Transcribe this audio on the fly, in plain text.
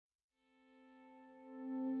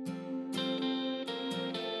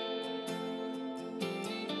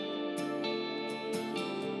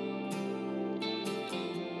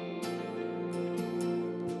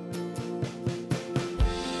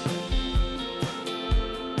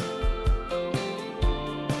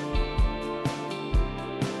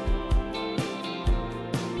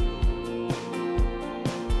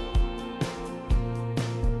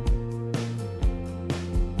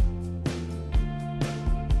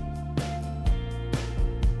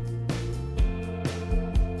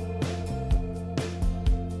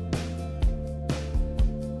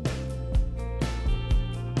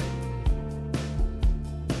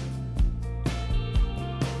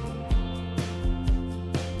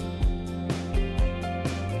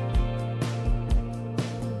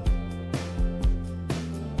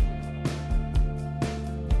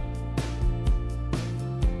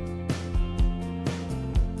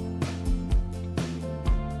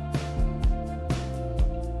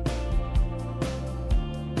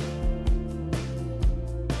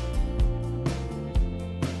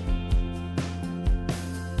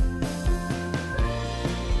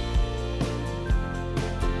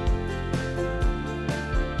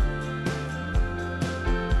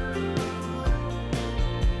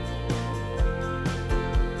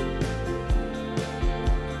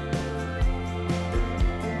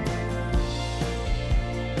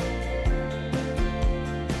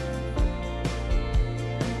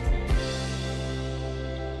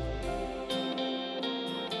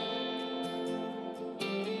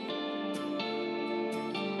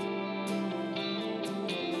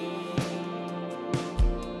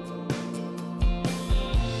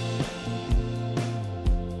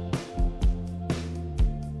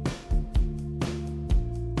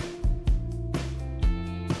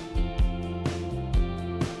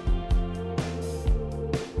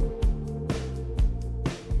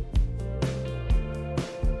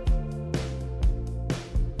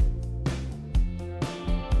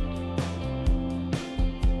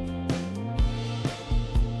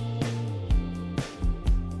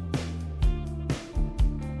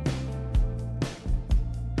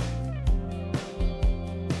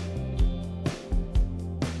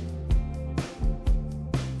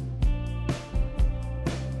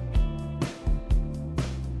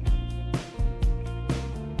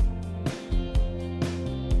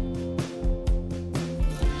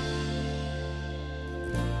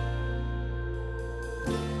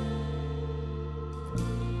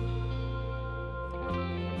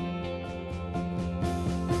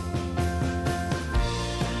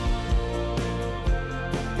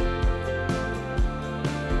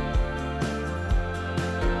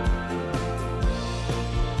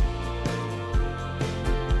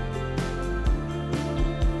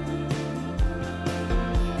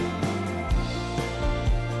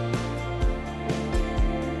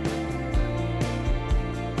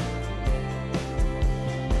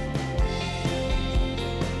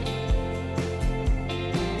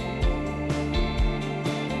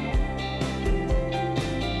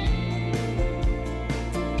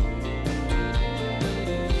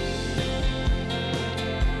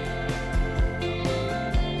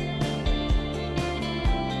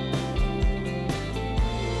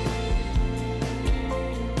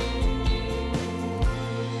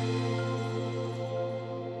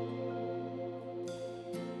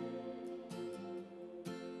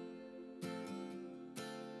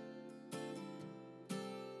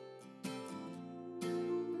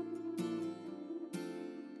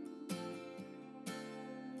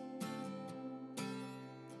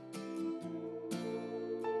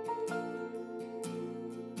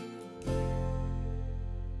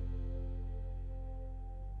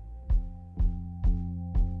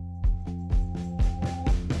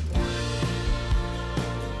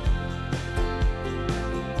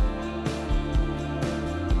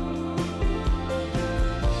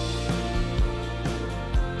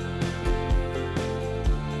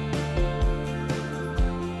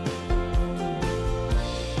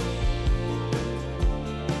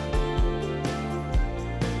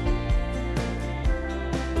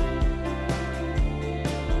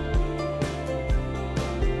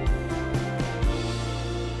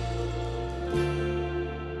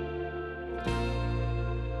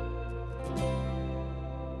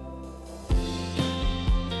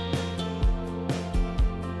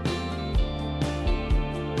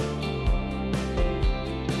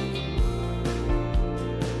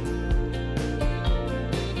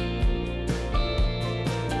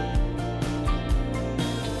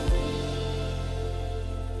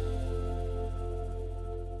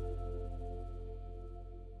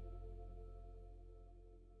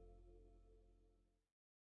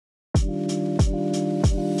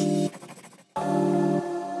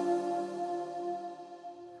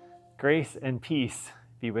Grace and peace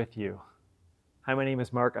be with you. Hi, my name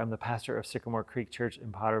is Mark. I'm the pastor of Sycamore Creek Church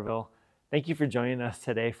in Potterville. Thank you for joining us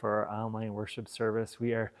today for our online worship service.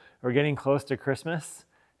 We're getting close to Christmas,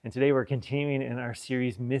 and today we're continuing in our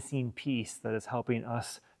series, Missing Peace, that is helping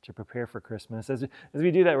us to prepare for Christmas. As we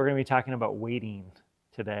do that, we're going to be talking about waiting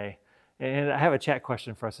today. And I have a chat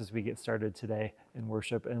question for us as we get started today in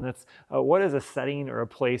worship, and that's, what is a setting or a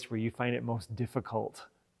place where you find it most difficult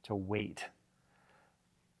to wait?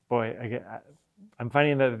 Boy, I'm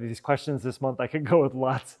finding that these questions this month, I could go with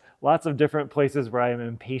lots of different places where I am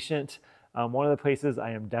impatient. One of the places I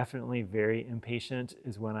am definitely very impatient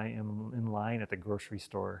is when I am in line at the grocery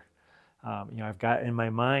store. I've got in my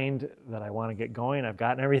mind that I want to get going. I've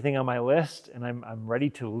gotten everything on my list, and I'm ready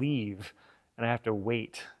to leave, and I have to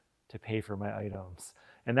wait to pay for my items.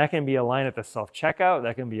 And that can be a line at the self-checkout.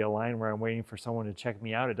 That can be a line where I'm waiting for someone to check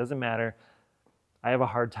me out. It doesn't matter. I have a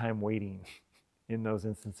hard time waiting in those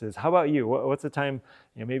instances. How about you? What's the time,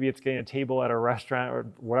 maybe it's getting a table at a restaurant or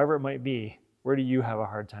whatever it might be. Where do you have a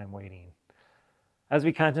hard time waiting? As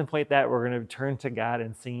we contemplate that, we're going to turn to God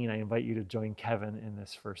and singing. I invite you to join Kevin in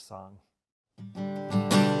this first song.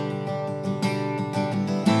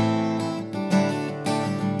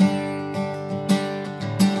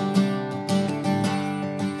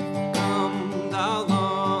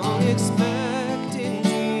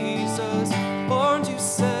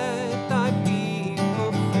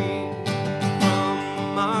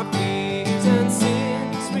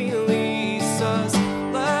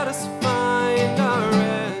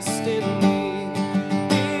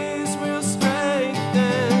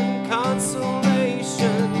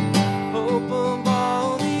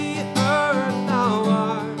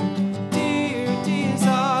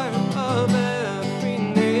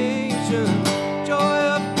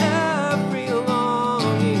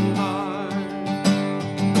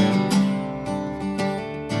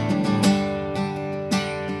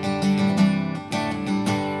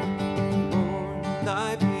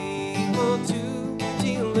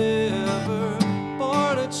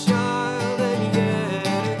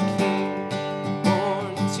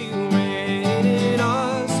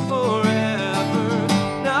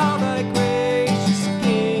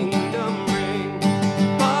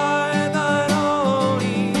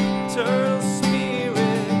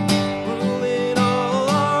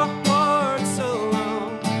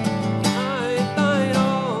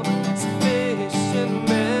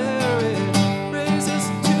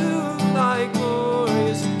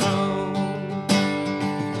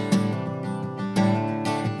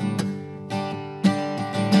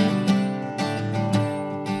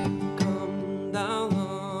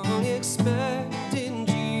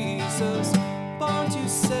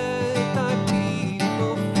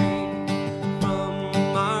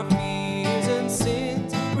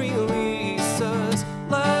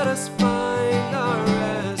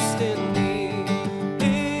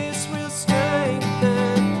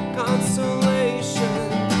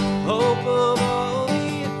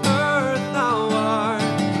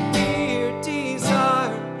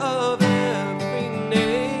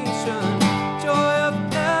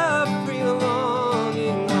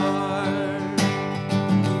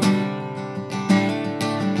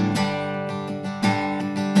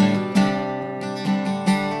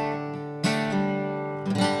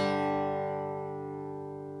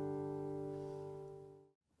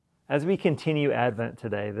 As we continue Advent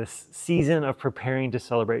today, this season of preparing to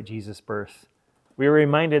celebrate Jesus' birth, we are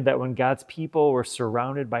reminded that when God's people were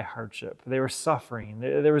surrounded by hardship, they were suffering,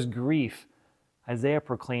 there was grief, Isaiah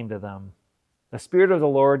proclaimed to them, "The Spirit of the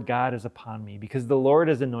Lord God is upon me, because the Lord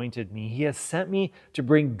has anointed me. He has sent me to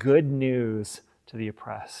bring good news to the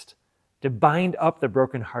oppressed, to bind up the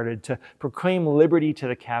brokenhearted, to proclaim liberty to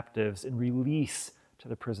the captives and release to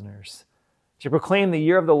the prisoners, to proclaim the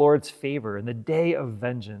year of the Lord's favor and the day of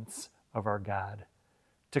vengeance of our God,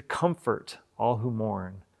 to comfort all who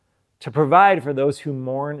mourn, to provide for those who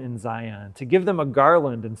mourn in Zion, to give them a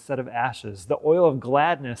garland instead of ashes, the oil of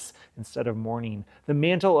gladness instead of mourning, the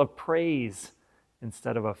mantle of praise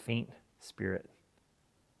instead of a faint spirit."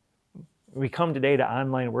 We come today to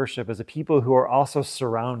online worship as a people who are also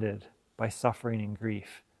surrounded by suffering and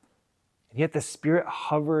grief. And yet the Spirit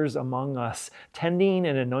hovers among us, tending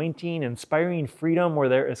and anointing, inspiring freedom where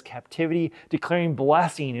there is captivity, declaring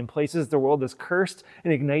blessing in places the world is cursed,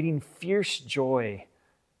 and igniting fierce joy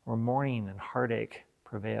where mourning and heartache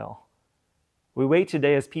prevail. We wait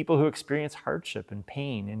today as people who experience hardship and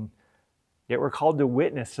pain, and yet we're called to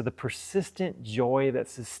witness to the persistent joy that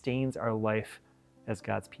sustains our life as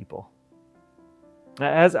God's people.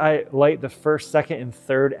 As I light the first, second, and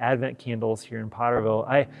third Advent candles here in Potterville,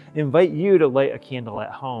 I invite you to light a candle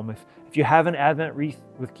at home. If you have an Advent wreath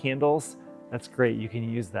with candles, that's great, you can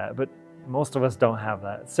use that, but most of us don't have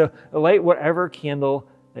that. So light whatever candle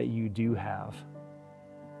that you do have.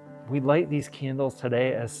 We light these candles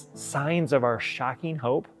today as signs of our shocking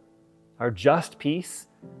hope, our just peace,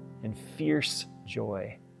 and fierce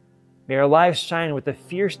joy. May our lives shine with the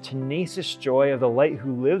fierce, tenacious joy of the light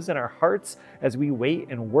who lives in our hearts as we wait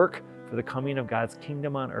and work for the coming of God's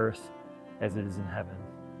kingdom on earth as it is in heaven.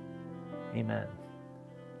 Amen.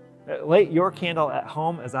 Light your candle at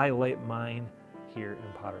home as I light mine here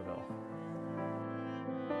in Potterville.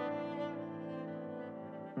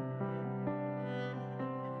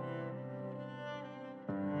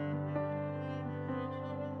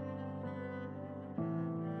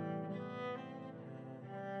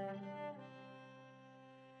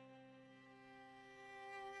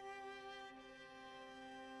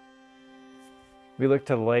 We look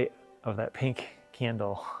to the light of that pink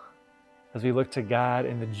candle as we look to God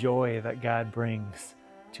and the joy that God brings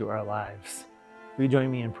to our lives. Will you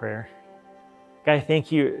join me in prayer? God, I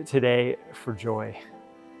thank you today for joy.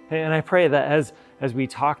 And I pray that as we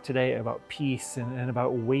talk today about peace and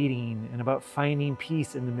about waiting and about finding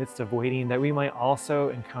peace in the midst of waiting, that we might also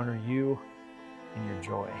encounter you and your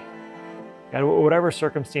joy. God, whatever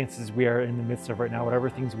circumstances we are in the midst of right now, whatever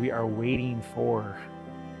things we are waiting for,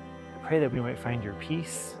 I pray that we might find your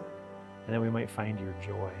peace and that we might find your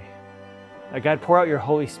joy. God, pour out your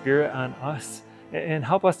Holy Spirit on us and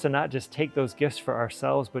help us to not just take those gifts for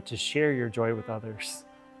ourselves, but to share your joy with others.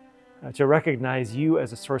 To recognize you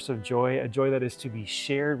as a source of joy, a joy that is to be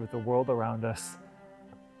shared with the world around us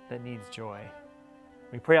that needs joy.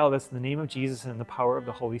 We pray all this in the name of Jesus and in the power of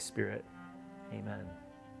the Holy Spirit. Amen.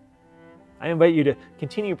 I invite you to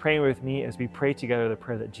continue praying with me as we pray together the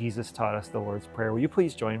prayer that Jesus taught us, the Lord's Prayer. Will you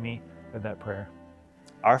please join me with that prayer?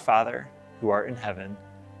 Our Father, who art in heaven,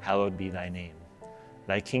 hallowed be thy name.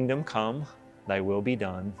 Thy kingdom come, thy will be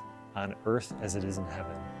done, on earth as it is in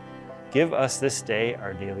heaven. Give us this day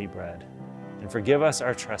our daily bread, and forgive us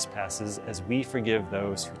our trespasses as we forgive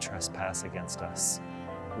those who trespass against us.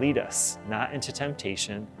 Lead us not into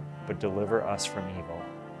temptation, but deliver us from evil.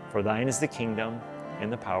 For thine is the kingdom,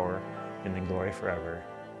 and the power, and the glory forever.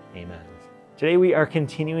 Amen. Today we are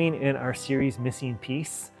continuing in our series, Missing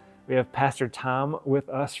Peace. We have Pastor Tom with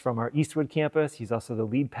us from our Eastwood campus. He's also the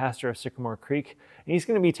lead pastor of Sycamore Creek. And he's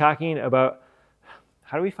going to be talking about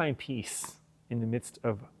how do we find peace in the midst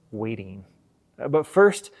of waiting. But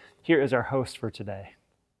first, here is our host for today.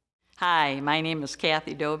 Hi, my name is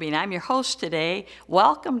Kathy Dobie, and I'm your host today.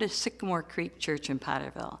 Welcome to Sycamore Creek Church in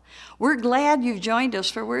Potterville. We're glad you've joined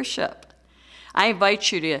us for worship. I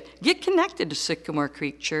invite you to get connected to Sycamore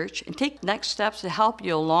Creek Church and take next steps to help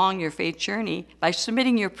you along your faith journey by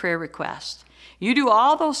submitting your prayer request. You do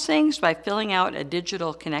all those things by filling out a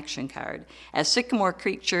digital connection card at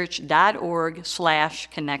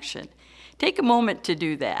sycamorecreekchurch.org/connection. Take a moment to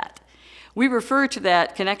do that. We refer to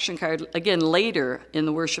that connection card again later in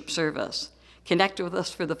the worship service. Connect with us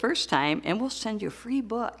for the first time and we'll send you a free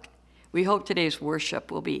book. We hope today's worship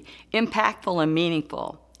will be impactful and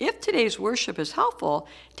meaningful. If today's worship is helpful,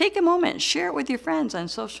 take a moment and share it with your friends on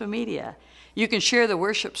social media. You can share the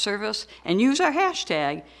worship service and use our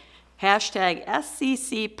hashtag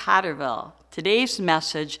SCCPotterville. Today's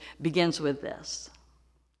message begins with this.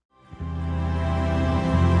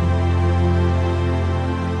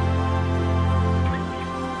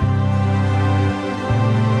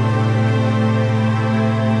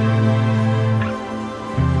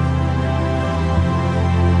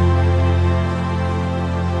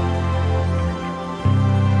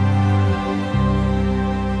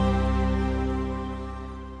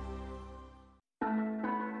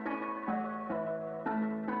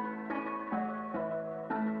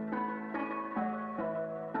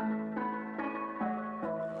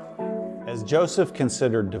 As Joseph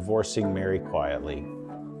considered divorcing Mary quietly,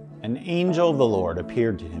 an angel of the Lord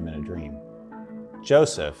appeared to him in a dream.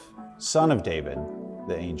 "Joseph, son of David,"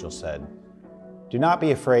 the angel said, "do not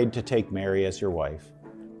be afraid to take Mary as your wife,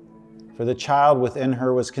 for the child within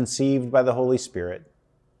her was conceived by the Holy Spirit,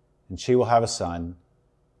 and she will have a son,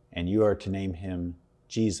 and you are to name him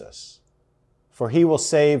Jesus, for he will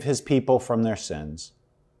save his people from their sins."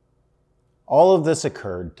 All of this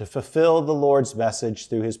occurred to fulfill the Lord's message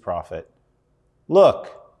through his prophet.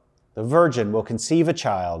 "Look, the virgin will conceive a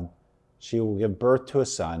child, she will give birth to a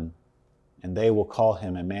son, and they will call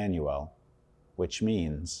him Emmanuel," which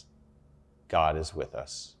means God is with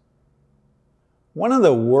us. One of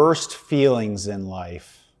the worst feelings in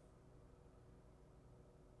life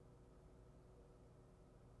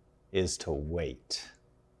is to wait,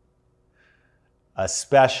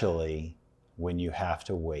 especially when you have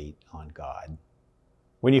to wait on God.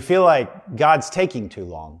 When you feel like God's taking too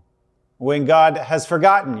long, when God has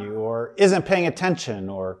forgotten you or isn't paying attention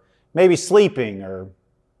or maybe sleeping, or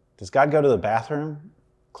does God go to the bathroom,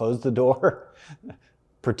 close the door,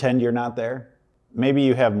 pretend you're not there? Maybe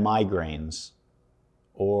you have migraines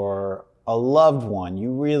or a loved one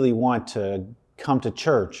you really want to come to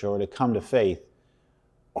church or to come to faith.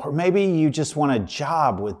 Or maybe you just want a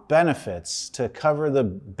job with benefits to cover the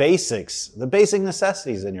basic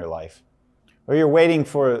necessities in your life. Or you're waiting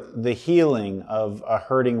for the healing of a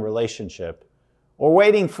hurting relationship. Or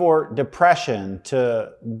waiting for depression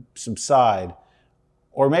to subside.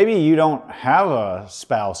 Or maybe you don't have a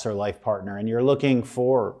spouse or life partner and you're looking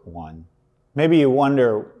for one. Maybe you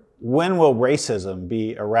wonder, when will racism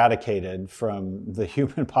be eradicated from the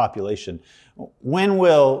human population? When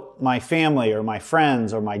will my family or my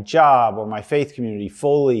friends or my job or my faith community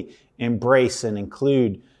fully embrace and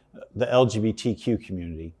include the LGBTQ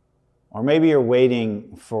community? Or maybe you're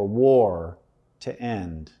waiting for war to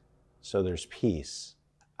end so there's peace.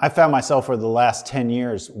 I found myself for the last 10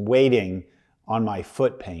 years waiting on my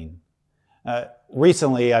foot pain.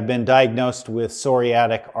 Recently, I've been diagnosed with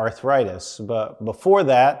psoriatic arthritis, but before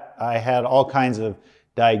that, I had all kinds of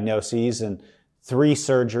diagnoses and 3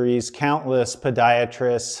 surgeries, countless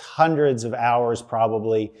podiatrists, hundreds of hours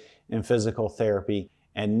probably in physical therapy,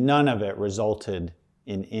 and none of it resulted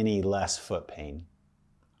in any less foot pain.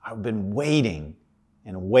 I've been waiting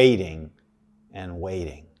and waiting and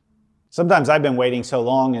waiting. Sometimes I've been waiting so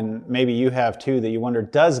long, and maybe you have too, that you wonder,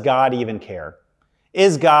 does God even care?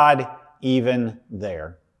 Is God even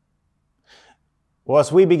there? Well,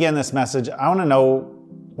 as we begin this message, I want to know,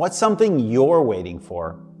 what's something you're waiting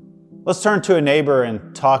for? Let's turn to a neighbor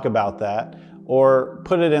and talk about that, or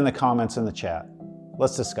put it in the comments in the chat.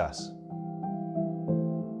 Let's discuss.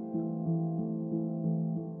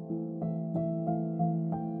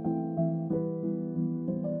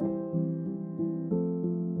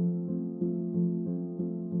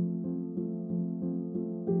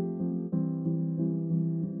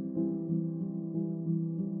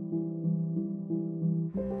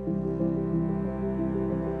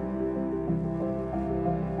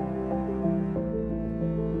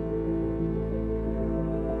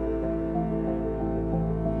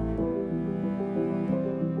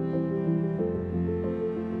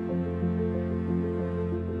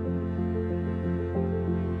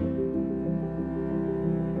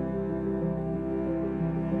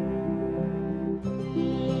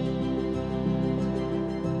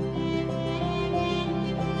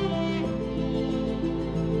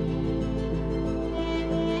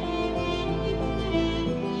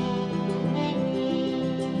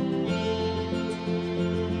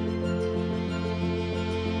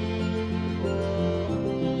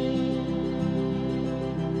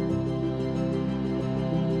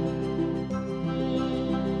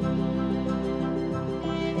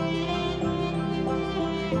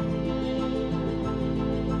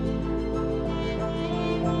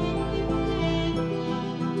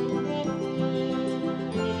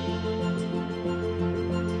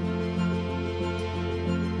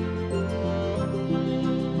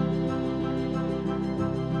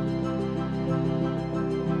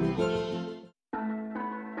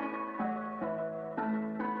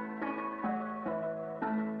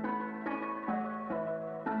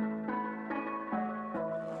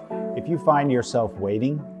 If you find yourself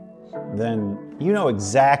waiting, then you know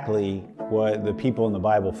exactly what the people in the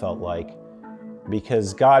Bible felt like,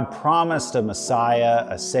 because God promised a Messiah,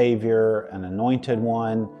 a Savior, an anointed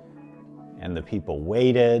one, and the people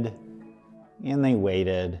waited, and they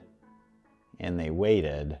waited, and they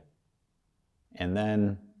waited, and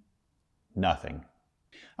then nothing.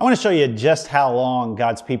 I want to show you just how long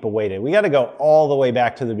God's people waited. We got to go all the way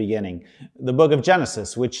back to the beginning, the book of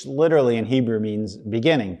Genesis, which literally in Hebrew means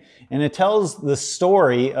beginning. And it tells the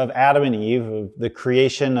story of Adam and Eve, of the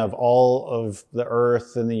creation of all of the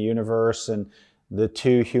earth and the universe and the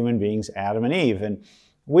 2 human beings, Adam and Eve. And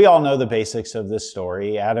we all know the basics of this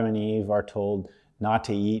story. Adam and Eve are told not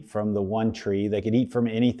to eat from the one tree. They could eat from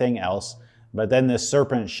anything else. But then this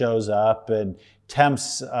serpent shows up and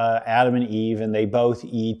tempts Adam and Eve, and they both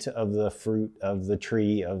eat of the fruit of the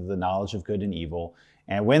tree of the knowledge of good and evil.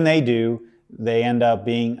 And when they do, they end up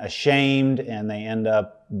being ashamed, and they end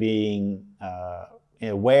up being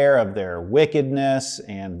aware of their wickedness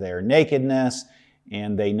and their nakedness,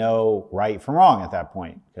 and they know right from wrong at that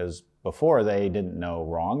point, because before they didn't know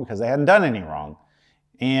wrong because they hadn't done any wrong.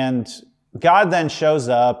 And God then shows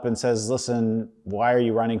up and says, listen, why are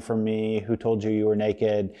you running from me? Who told you you were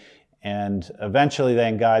naked? And eventually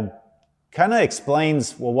then God kind of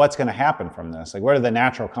explains, well, what's going to happen from this? Like, what are the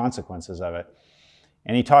natural consequences of it?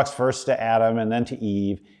 And he talks first to Adam and then to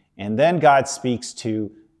Eve, and then God speaks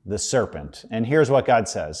to the serpent. And here's what God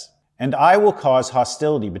says. And I will cause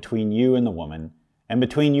hostility between you and the woman, and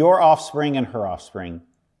between your offspring and her offspring.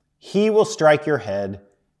 He will strike your head,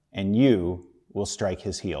 and you will strike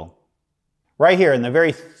his heel. Right here in the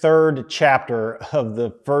very third chapter of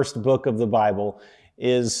the first book of the Bible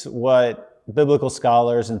is what biblical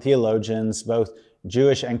scholars and theologians, both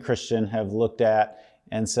Jewish and Christian, have looked at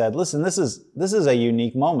and said, listen, this is a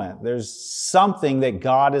unique moment. There's something that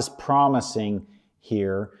God is promising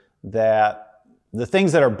here, that the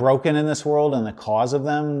things that are broken in this world and the cause of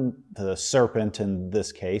them, the serpent in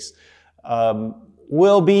this case,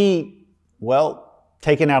 will be, well,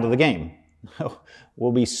 taken out of the game.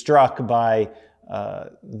 Will be struck by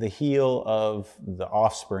the heel of the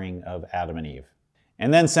offspring of Adam and Eve.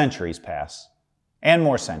 And then centuries pass, and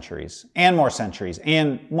more centuries, and more centuries,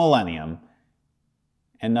 and millennium,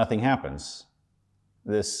 and nothing happens.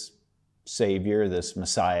 This Savior, this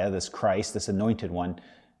Messiah, this Christ, this anointed one,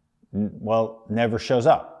 well, never shows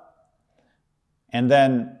up. And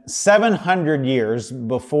then 700 years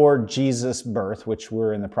before Jesus' birth, which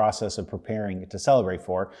we're in the process of preparing to celebrate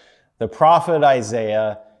for, the prophet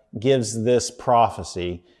Isaiah gives this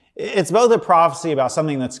prophecy. It's both a prophecy about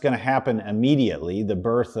something that's going to happen immediately, the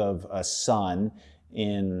birth of a son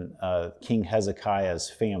in King Hezekiah's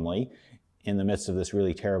family in the midst of this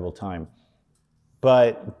really terrible time.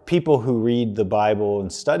 But people who read the Bible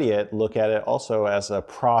and study it look at it also as a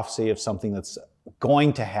prophecy of something that's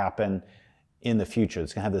going to happen in the future.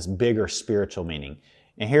 It's going to have this bigger spiritual meaning.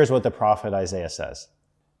 And here's what the prophet Isaiah says.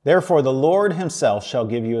 Therefore, the Lord himself shall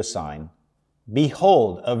give you a sign.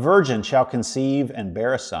 Behold, a virgin shall conceive and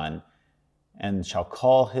bear a son, and shall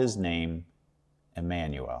call his name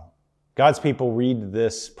Emmanuel. God's people read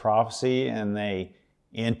this prophecy and they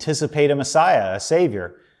anticipate a Messiah, a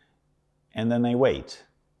Savior, and then they wait.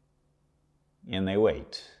 And they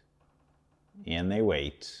wait. And they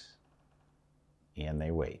wait. And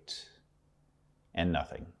they wait. And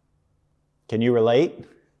nothing. Can you relate?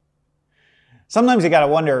 Sometimes you got to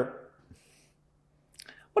wonder,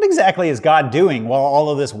 what exactly is God doing while all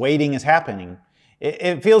of this waiting is happening?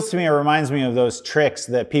 It feels to me, it reminds me of those tricks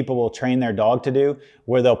that people will train their dog to do,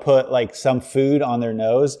 where they'll put like some food on their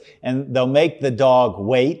nose and they'll make the dog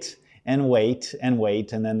wait and wait and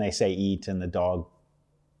wait, and then they say eat, and the dog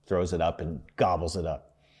throws it up and gobbles it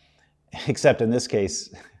up. Except in this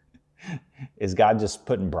case, is God just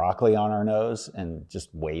putting broccoli on our nose and just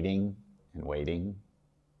waiting and waiting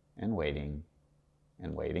and waiting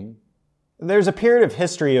and waiting? There's a period of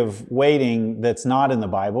history of waiting that's not in the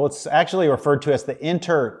Bible. It's actually referred to as the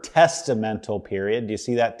intertestamental period. Do you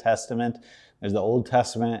see that testament? There's the Old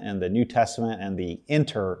Testament and the New Testament and the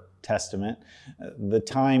intertestament, the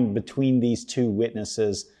time between these two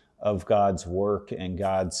witnesses of God's work and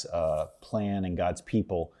God's plan and God's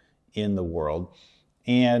people in the world.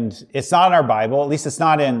 And it's not in our Bible, at least it's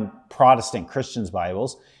not in Protestant Christians'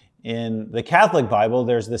 Bibles. In the Catholic Bible,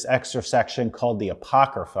 there's this extra section called the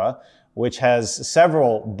Apocrypha, which has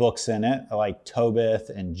several books in it, like Tobit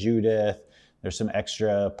and Judith. There's some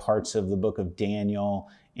extra parts of the book of Daniel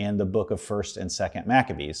and the book of 1st and 2nd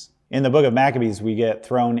Maccabees. In the book of Maccabees, we get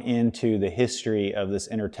thrown into the history of this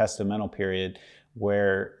intertestamental period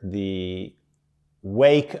where the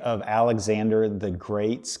wake of Alexander the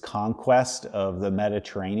Great's conquest of the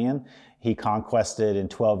Mediterranean, he conquested in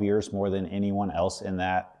 12 years more than anyone else in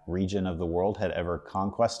that region of the world had ever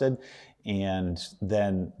conquested. And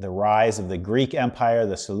then the rise of the Greek Empire,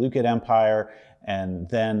 the Seleucid Empire, and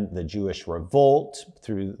then the Jewish revolt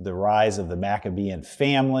through the rise of the Maccabean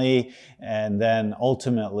family, and then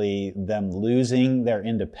ultimately them losing their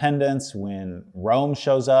independence when Rome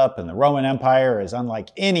shows up, and the Roman Empire is unlike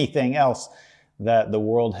anything else that the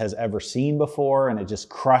world has ever seen before, and it just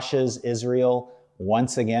crushes Israel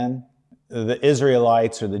once again. The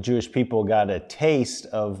Israelites, or the Jewish people, got a taste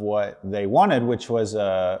of what they wanted, which was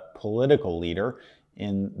a political leader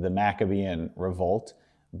in the Maccabean revolt,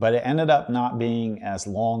 but it ended up not being as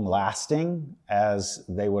long-lasting as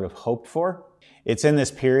they would have hoped for. It's in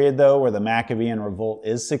this period, though, where the Maccabean revolt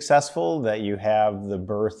is successful that you have the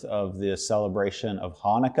birth of the celebration of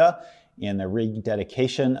Hanukkah and the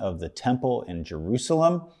rededication of the temple in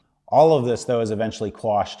Jerusalem. All of this, though, is eventually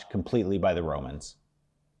quashed completely by the Romans.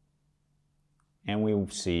 And we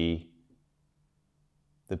see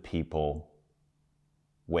the people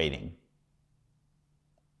waiting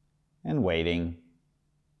and waiting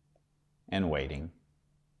and waiting.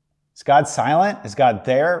 Is God silent? Is God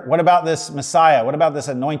there? What about this Messiah? What about this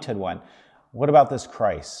anointed one? What about this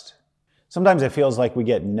Christ? Sometimes it feels like we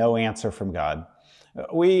get no answer from God.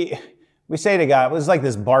 We say to God, it's like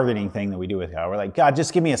this bargaining thing that we do with God. We're like, God,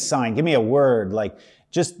 just give me a sign, give me a word, like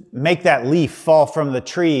just make that leaf fall from the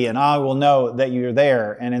tree and I will know that you're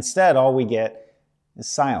there. And instead, all we get is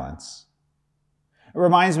silence. It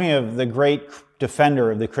reminds me of the great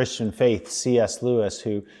defender of the Christian faith, C.S. Lewis,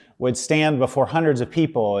 who would stand before hundreds of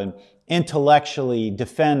people and intellectually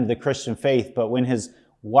defend the Christian faith. But when his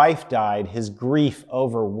wife died, his grief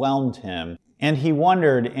overwhelmed him. And he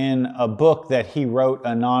wondered in a book that he wrote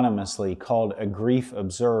anonymously called A Grief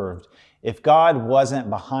Observed, if God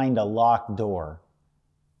wasn't behind a locked door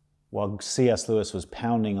while C.S. Lewis was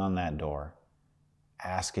pounding on that door,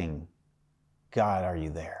 asking, God, are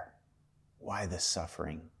you there? Why this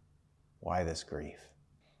suffering? Why this grief?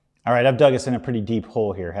 All right, I've dug us in a pretty deep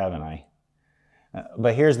hole here, haven't I?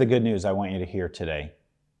 But here's the good news I want you to hear today.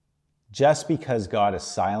 Just because God is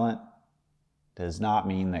silent does not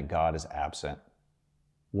mean that God is absent.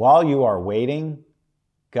 While you are waiting,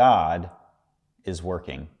 God is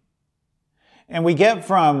working. And we get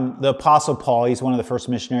from the Apostle Paul, he's one of the first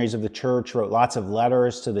missionaries of the church, wrote lots of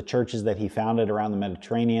letters to the churches that he founded around the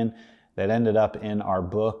Mediterranean that ended up in our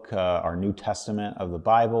book, our New Testament of the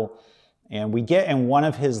Bible. And we get in one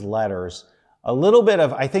of his letters a little bit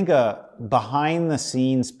of, I think, a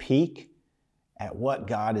behind-the-scenes peek at what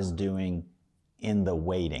God is doing in the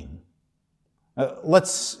waiting.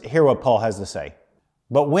 Let's hear what Paul has to say.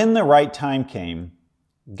 But when the right time came,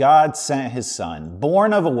 God sent his Son,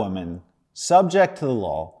 born of a woman, subject to the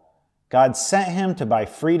law. God sent him to buy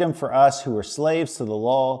freedom for us who were slaves to the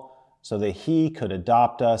law, so that he could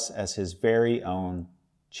adopt us as his very own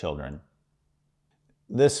children.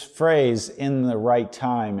 This phrase, in the right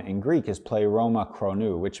time, in Greek is pleroma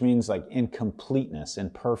chronou, which means like in completeness, in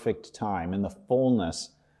perfect time, in the fullness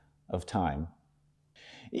of time.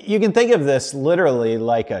 You can think of this literally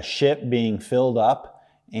like a ship being filled up,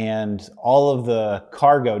 and all of the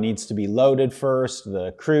cargo needs to be loaded first,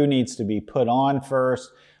 the crew needs to be put on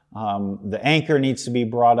first, the anchor needs to be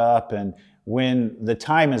brought up, and when the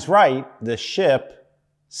time is right, the ship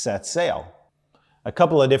sets sail. A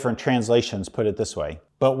couple of different translations put it this way.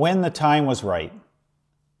 But when the time was right,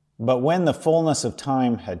 but when the fullness of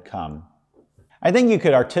time had come. I think you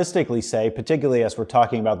could artistically say, particularly as we're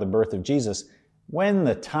talking about the birth of Jesus, when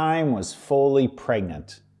the time was fully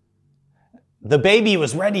pregnant. The baby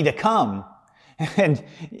was ready to come. And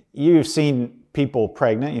you've seen people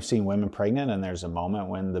pregnant, you've seen women pregnant, and there's a moment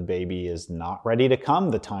when the baby is not ready to come.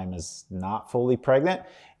 The time is not fully pregnant.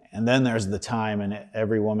 And then there's the time, and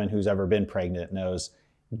every woman who's ever been pregnant knows,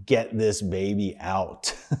 get this baby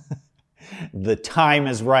out. The time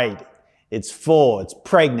is right. It's full, it's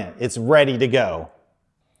pregnant, it's ready to go.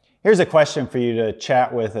 Here's a question for you to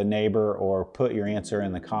chat with a neighbor or put your answer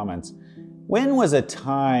in the comments. When was a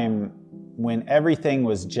time when everything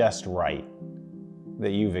was just right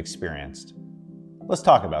that you've experienced? Let's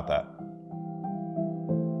talk about that.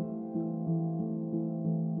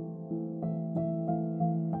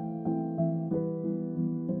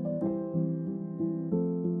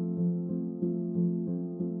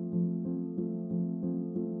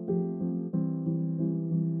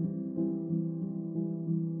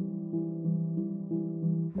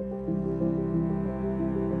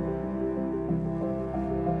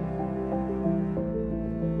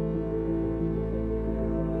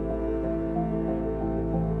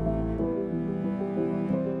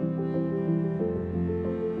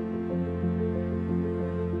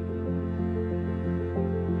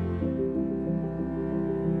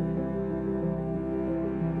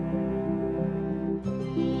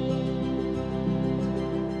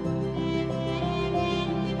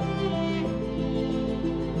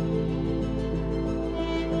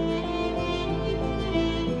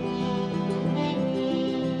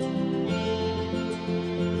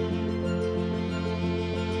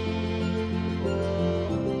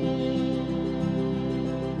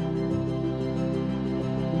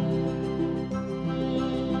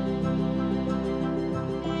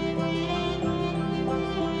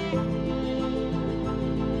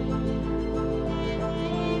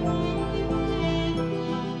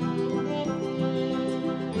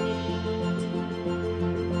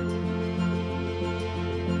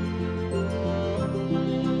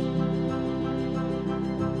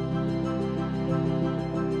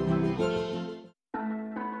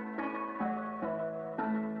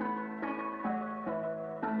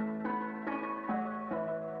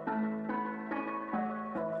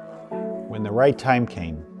 When the right time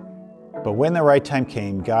came. But when the right time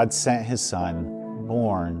came, God sent his Son,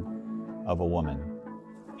 born of a woman.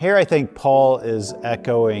 Here I think Paul is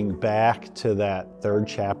echoing back to that third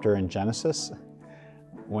chapter in Genesis,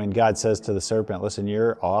 when God says to the serpent, listen,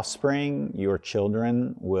 your offspring, your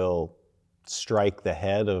children will strike the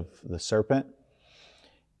head of the serpent.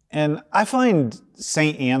 And I find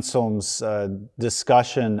St. Anselm's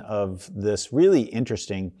discussion of this really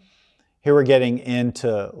interesting. Here we're getting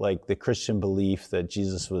into like the Christian belief that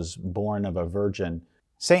Jesus was born of a virgin.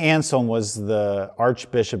 St. Anselm was the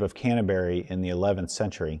Archbishop of Canterbury in the 11th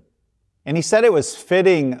century. And he said it was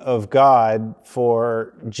fitting of God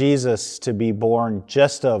for Jesus to be born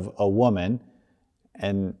just of a woman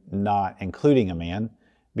and not including a man,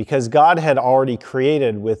 because God had already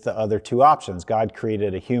created with the other two options. God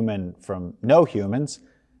created a human from no humans.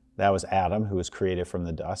 That was Adam, who was created from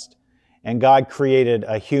the dust. And God created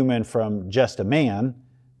a human from just a man.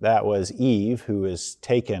 That was Eve, who is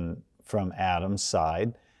taken from Adam's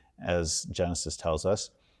side, as Genesis tells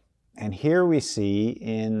us. And here we see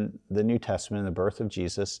in the New Testament, in the birth of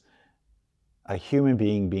Jesus, a human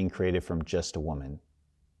being created from just a woman.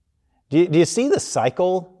 Do you see the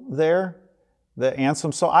cycle there, the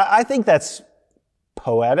Anselm? So I think that's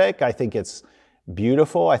poetic. I think it's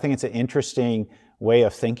beautiful. I think it's an interesting way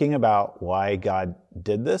of thinking about why God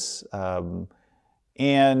did this.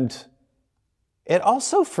 And it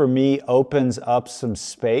also, for me, opens up some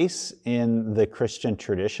space in the Christian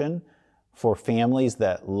tradition for families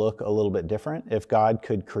that look a little bit different. If God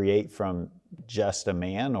could create from just a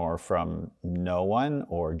man or from no one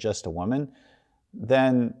or just a woman,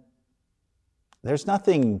 then there's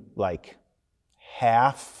nothing like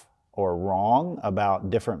half or wrong about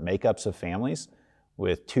different makeups of families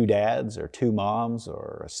with two dads or two moms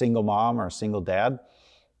or a single mom or a single dad.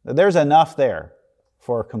 There's enough there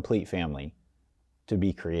for a complete family to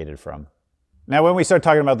be created from. Now, when we start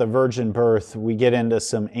talking about the virgin birth, we get into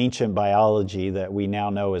some ancient biology that we now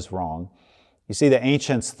know is wrong. You see, the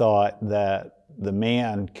ancients thought that the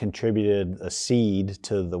man contributed a seed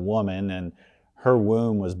to the woman, and her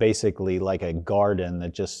womb was basically like a garden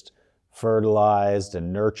that just fertilized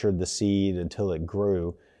and nurtured the seed until it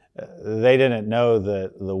grew. They didn't know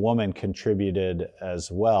that the woman contributed as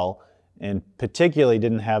well, and particularly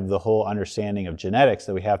didn't have the whole understanding of genetics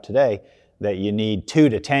that we have today, that you need two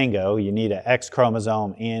to tango. You need an X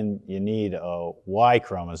chromosome and you need a Y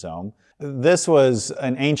chromosome. This was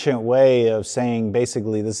an ancient way of saying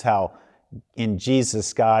basically this is how in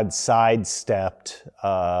Jesus God sidestepped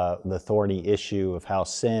the thorny issue of how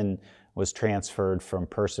sin was transferred from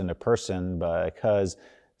person to person, because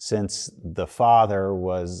since the Father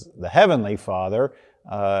was the Heavenly Father,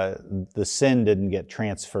 the sin didn't get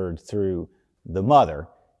transferred through the mother,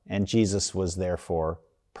 and Jesus was therefore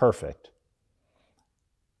perfect.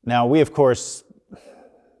 Now, we, of course,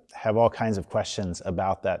 have all kinds of questions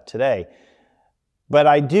about that today, but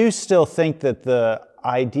I do still think that the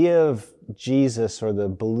idea of Jesus, or the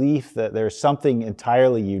belief that there's something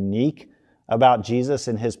entirely unique about Jesus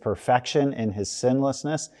in his perfection, in his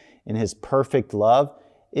sinlessness, in his perfect love,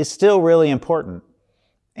 is still really important.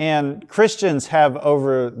 And Christians have,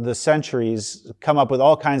 over the centuries, come up with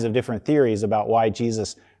all kinds of different theories about why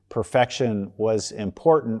Jesus' perfection was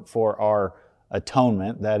important for our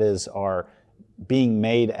atonement, that is, our being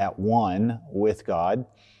made at one with God.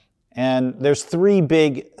 And there's three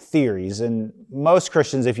big theories, and most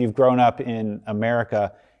Christians, if you've grown up in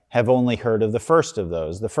America, have only heard of the first of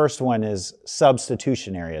those. The first one is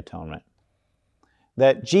substitutionary atonement.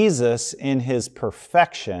 That Jesus, in his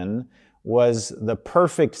perfection, was the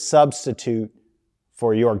perfect substitute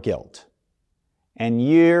for your guilt. And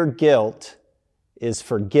your guilt is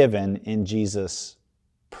forgiven in Jesus'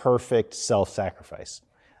 perfect self-sacrifice.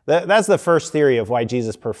 That's the first theory of why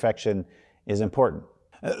Jesus' perfection is important.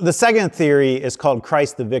 The second theory is called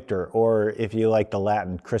Christ the Victor, or if you like the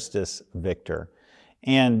Latin, Christus Victor.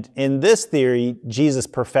 And in this theory, Jesus'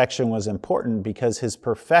 perfection was important because his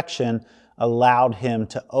perfection allowed him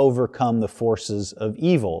to overcome the forces of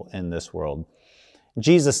evil in this world.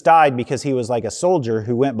 Jesus died because he was like a soldier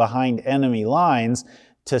who went behind enemy lines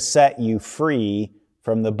to set you free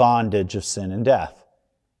from the bondage of sin and death.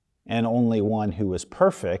 And only one who was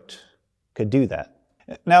perfect could do that.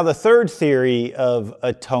 Now, the third theory of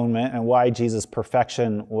atonement and why Jesus'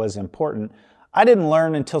 perfection was important, I didn't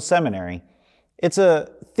learn until seminary. It's a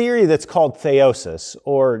theory that's called theosis,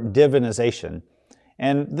 or divinization.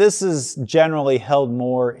 And this is generally held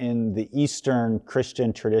more in the Eastern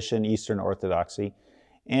Christian tradition, Eastern Orthodoxy.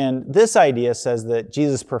 And this idea says that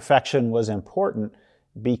Jesus' perfection was important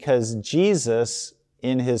because Jesus,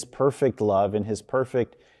 in his perfect love, in his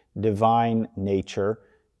perfect divine nature,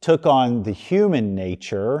 took on the human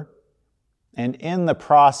nature, and in the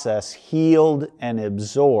process healed and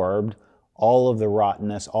absorbed all of the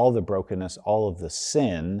rottenness, all the brokenness, all of the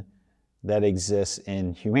sin that exists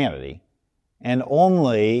in humanity. And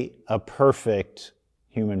only a perfect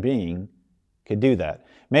human being could do that.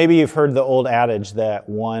 Maybe you've heard the old adage that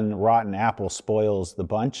one rotten apple spoils the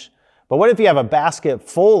bunch. But what if you have a basket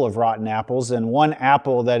full of rotten apples and one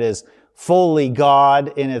apple that is fully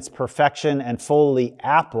God in its perfection and fully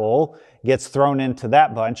apple gets thrown into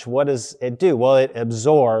that bunch? What does it do? Well, it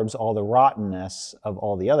absorbs all the rottenness of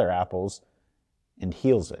all the other apples and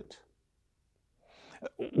heals it.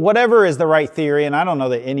 Whatever is the right theory, and I don't know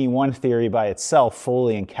that any one theory by itself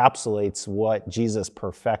fully encapsulates what Jesus'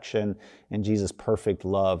 perfection and Jesus' perfect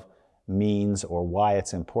love means or why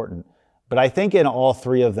it's important. But I think in all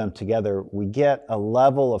three of them together, we get a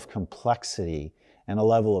level of complexity and a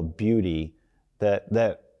level of beauty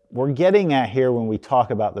that we're getting at here when we talk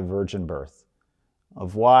about the virgin birth,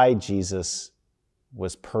 of why Jesus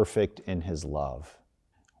was perfect in his love.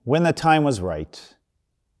 When the time was right,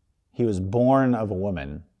 he was born of a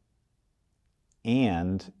woman,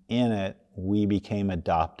 and in it we became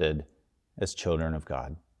adopted as children of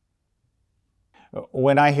God.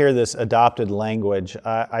 When I hear this adopted language,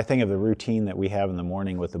 I think of the routine that we have in the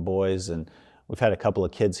morning with the boys, and we've had a couple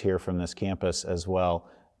of kids here from this campus as well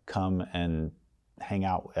come and hang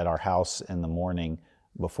out at our house in the morning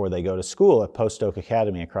before they go to school at Post Oak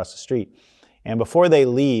Academy across the street. And before they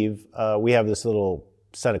leave, we have this little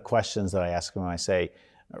set of questions that I ask them. I say,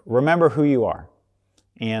 remember who you are.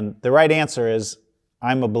 And the right answer is,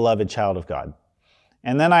 I'm a beloved child of God.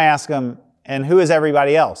 And then I ask them, and who is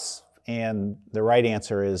everybody else? And the right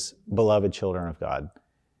answer is, beloved children of God.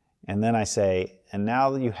 And then I say, and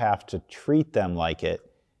now you have to treat them like it,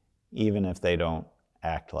 even if they don't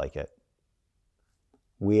act like it.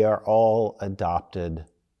 We are all adopted,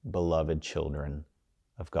 beloved children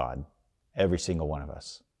of God. Every single one of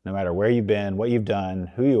us. No matter where you've been, what you've done,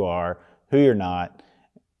 who you are, who you're not,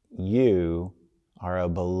 you are a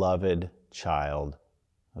beloved child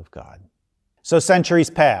of God. So centuries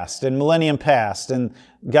passed and millennium passed, and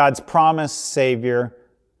God's promised Savior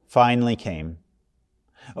finally came.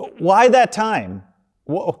 Why that time?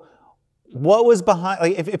 What was behind,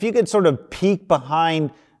 like if you could sort of peek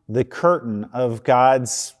behind the curtain of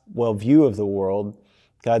God's, view of the world,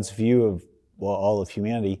 God's view of, all of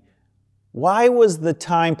humanity, why was the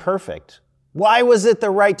time perfect? Why was it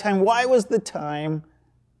the right time? Why was the time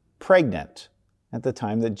pregnant at the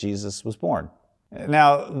time that Jesus was born?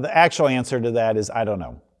 Now, the actual answer to that is, I don't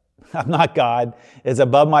know. I'm not God. It's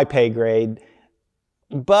above my pay grade.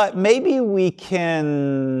 But maybe we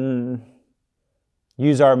can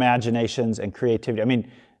use our imaginations and creativity. I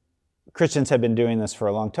mean, Christians have been doing this for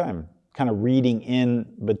a long time, kind of reading in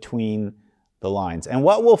between the lines. And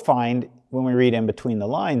what we'll find when we read in between the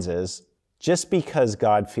lines is, just because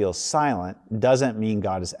God feels silent doesn't mean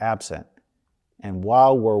God is absent. And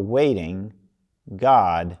while we're waiting,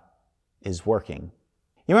 God is working.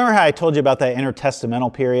 You remember how I told you about that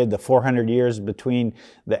intertestamental period, the 400 years between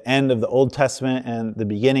the end of the Old Testament and the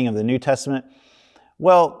beginning of the New Testament?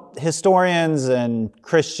 Well, historians and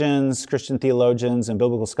Christians, Christian theologians and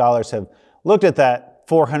biblical scholars have looked at that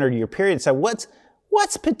 400-year period and said, what's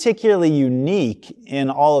particularly unique in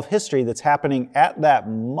all of history that's happening at that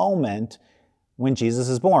moment when Jesus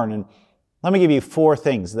is born? And let me give you 4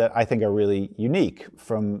 things that I think are really unique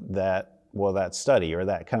from that study or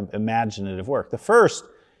that kind of imaginative work. The first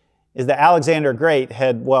is that Alexander Great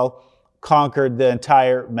had, conquered the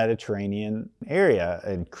entire Mediterranean area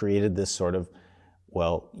and created this sort of,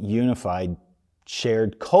 unified,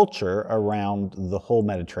 shared culture around the whole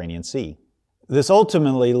Mediterranean Sea. This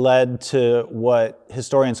ultimately led to what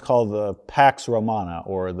historians call the Pax Romana,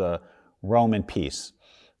 or the Roman peace.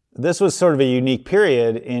 This was sort of a unique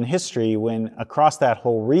period in history when across that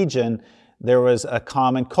whole region there was a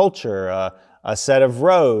common culture, a set of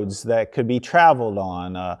roads that could be traveled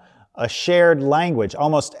on, a shared language.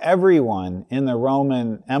 Almost everyone in the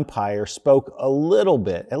Roman Empire spoke a little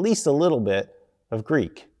bit, at least a little bit, of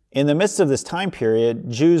Greek. In the midst of this time period,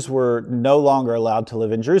 Jews were no longer allowed to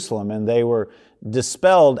live in Jerusalem, and they were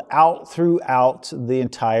dispelled out throughout the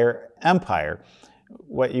entire empire,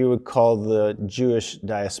 what you would call the Jewish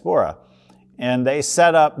diaspora. And they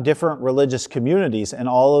set up different religious communities in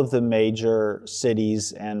all of the major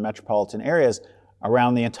cities and metropolitan areas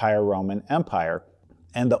around the entire Roman Empire.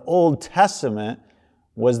 And the Old Testament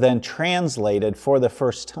was then translated for the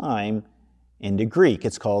first time into Greek.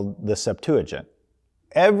 It's called the Septuagint.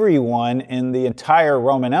 Everyone in the entire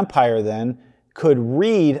Roman Empire then could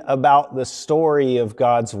read about the story of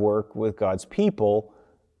God's work with God's people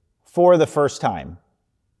for the first time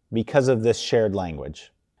because of this shared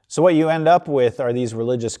language. So what you end up with are these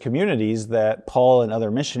religious communities that Paul and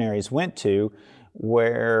other missionaries went to,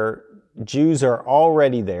 where Jews are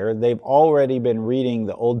already there. They've already been reading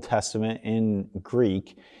the Old Testament in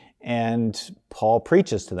Greek, and Paul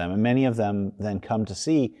preaches to them. And many of them then come to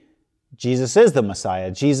see Jesus is the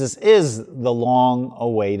Messiah. Jesus is the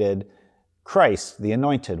long-awaited Christ, the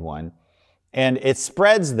Anointed One. And it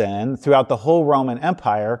spreads then throughout the whole Roman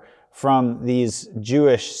Empire from these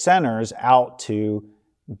Jewish centers out to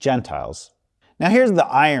Gentiles. Now here's the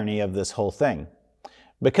irony of this whole thing.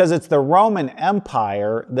 Because it's the Roman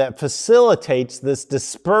Empire that facilitates this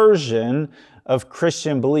dispersion of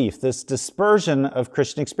Christian belief, this dispersion of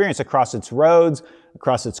Christian experience across its roads,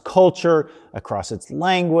 across its culture, across its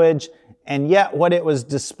language. And yet what it was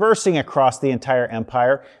dispersing across the entire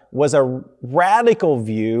empire was a radical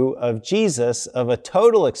view of Jesus, of a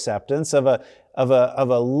total acceptance, of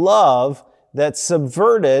a love that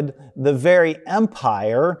subverted the very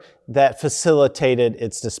empire that facilitated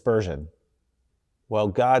its dispersion. While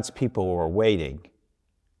God's people were waiting,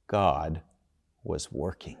 God was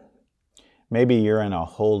working. Maybe you're in a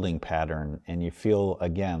holding pattern and you feel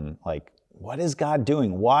again like, what is God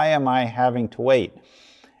doing? Why am I having to wait?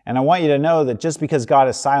 And I want you to know that just because God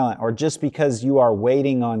is silent or just because you are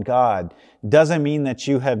waiting on God doesn't mean that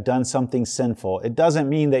you have done something sinful. It doesn't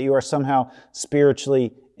mean that you are somehow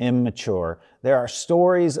spiritually immature. There are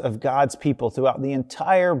stories of God's people throughout the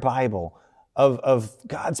entire Bible of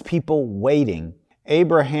God's people waiting.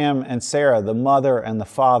 Abraham and Sarah, the mother and the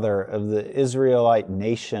father of the Israelite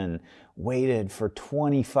nation, waited for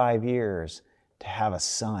 25 years to have a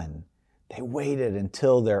son. They waited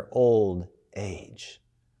until their old age.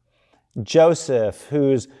 Joseph,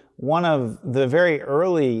 who's one of the very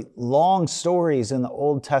early long stories in the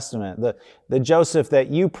Old Testament, the Joseph that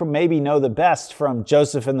you maybe know the best from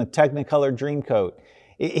Joseph in the Technicolor Dreamcoat.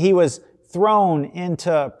 He was thrown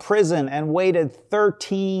into prison and waited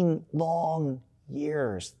 13 long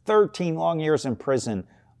years in prison,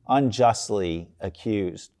 unjustly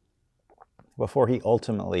accused, before he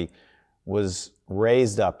ultimately was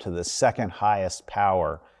raised up to the second highest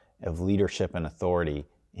power of leadership and authority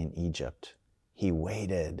in Egypt. He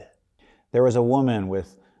waited. There was a woman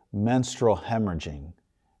with menstrual hemorrhaging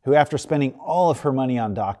who, after spending all of her money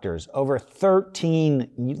on doctors over 13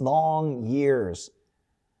 long years,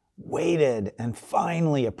 waited and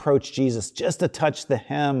finally approached Jesus just to touch the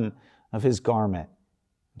hem of his garment.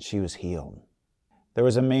 She was healed. There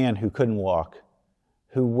was a man who couldn't walk,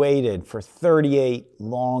 who waited for 38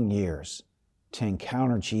 long years to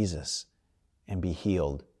encounter Jesus and be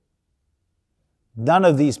healed. None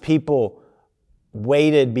of these people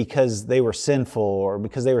waited because they were sinful or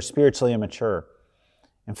because they were spiritually immature.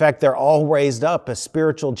 In fact, they're all raised up as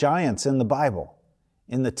spiritual giants in the Bible,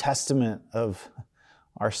 in the testament of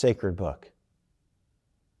our sacred book.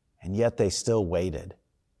 And yet they still waited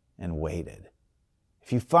and waited.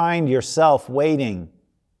 If you find yourself waiting,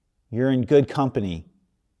 you're in good company.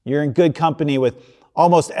 You're in good company with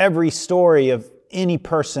almost every story of any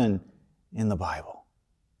person in the Bible.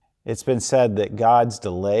 It's been said that God's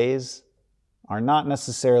delays are not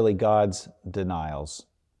necessarily God's denials.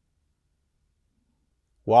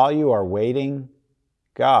 While you are waiting,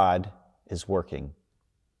 God is working.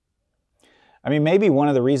 I mean, maybe one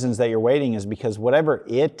of the reasons that you're waiting is because whatever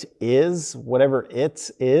it is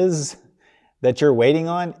that you're waiting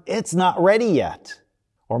on, it's not ready yet.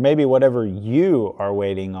 Or maybe whatever you are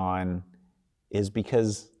waiting on is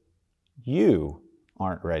because you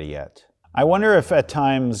aren't ready yet. I wonder if at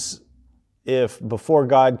times, if before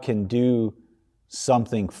God can do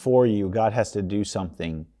something for you, God has to do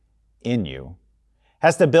something in you.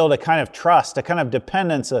 Has to build a kind of trust, a kind of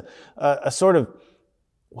dependence, a sort of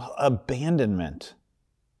abandonment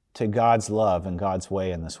to God's love and God's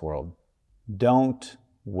way in this world. Don't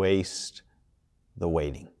waste the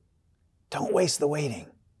waiting. Don't waste the waiting.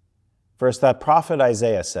 For as that prophet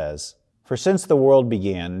Isaiah says, "For since the world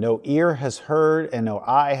began, no ear has heard and no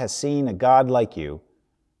eye has seen a God like you,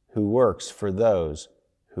 who works for those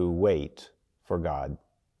who wait for God."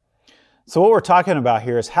 So what we're talking about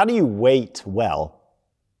here is, how do you wait well?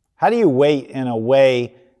 How do you wait in a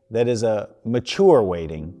way that is a mature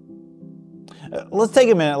waiting? Let's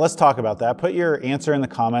take a minute. Let's talk about that. Put your answer in the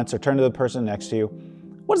comments or turn to the person next to you.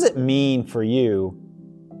 What does it mean for you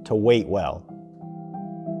to wait well?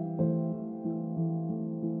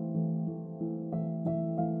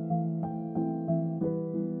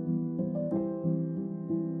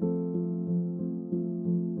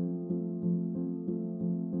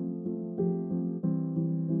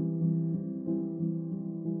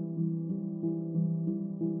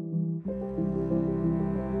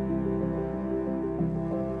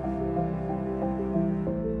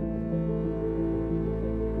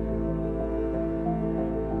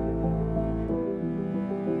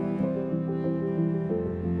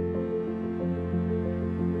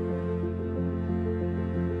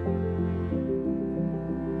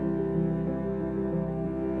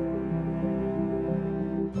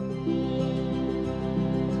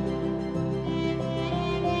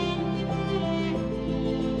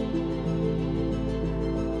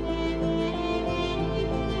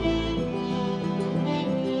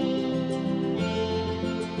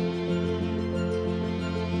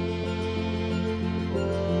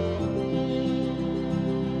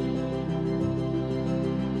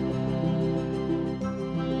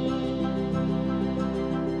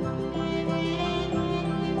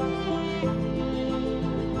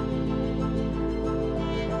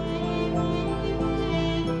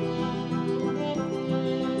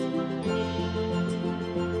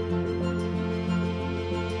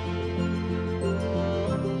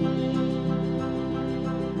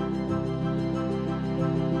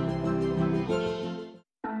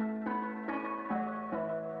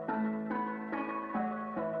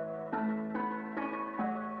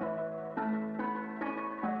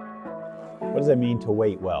 What does it mean to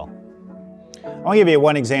wait well? I'll give you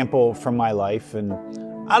one example from my life, and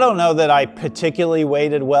I don't know that I particularly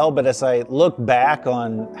waited well, but as I look back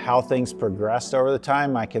on how things progressed over the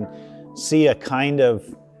time, I can see I can kind of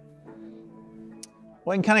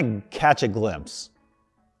catch a glimpse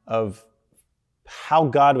of how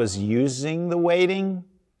God was using the waiting,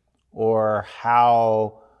 or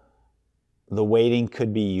how the waiting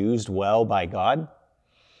could be used well by God.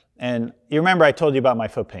 And you remember I told you about my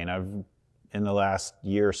foot pain. I've, in the last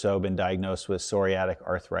year or so, been diagnosed with psoriatic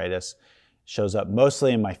arthritis. It shows up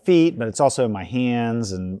mostly in my feet, but it's also in my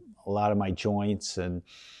hands and a lot of my joints. And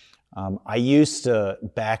I used to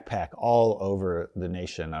backpack all over the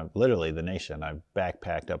nation, literally the nation. I've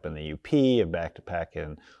backpacked up in the UP, I've backpacked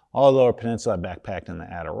in all the Lower Peninsula, I've backpacked in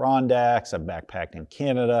the Adirondacks, I've backpacked in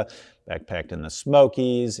Canada, backpacked in the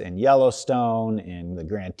Smokies, in Yellowstone, in the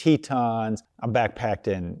Grand Tetons. I've backpacked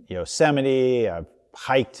in Yosemite, I've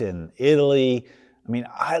hiked in Italy. I mean,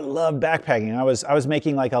 I love backpacking. I was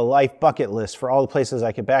making like a life bucket list for all the places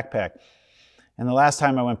I could backpack. And the last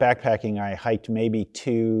time I went backpacking, I hiked maybe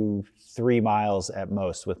 2-3 miles at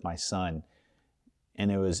most with my son. And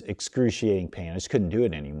it was excruciating pain. I just couldn't do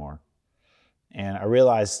it anymore. And I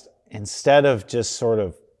realized instead of just sort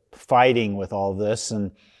of fighting with all this,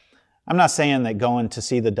 and I'm not saying that going to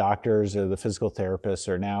see the doctors or the physical therapists,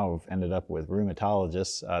 or now I've ended up with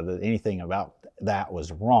rheumatologists, that anything about that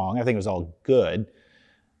was wrong. I think it was all good.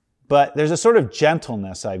 But there's a sort of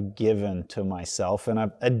gentleness I've given to myself, and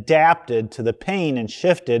I've adapted to the pain and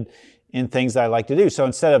shifted in things that I like to do. So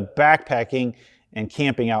instead of backpacking and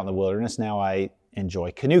camping out in the wilderness, now I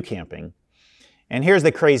enjoy canoe camping. And here's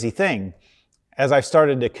the crazy thing. As I've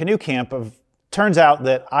started to canoe camp, turns out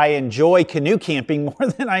that I enjoy canoe camping more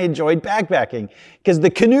than I enjoyed backpacking, because the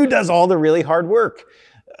canoe does all the really hard work,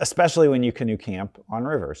 especially when you canoe camp on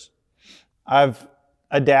rivers. I've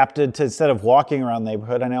adapted to, instead of walking around the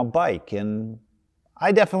neighborhood, I now bike. And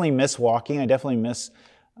I definitely miss walking. I definitely miss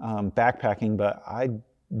backpacking, but I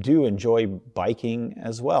do enjoy biking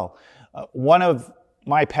as well. One of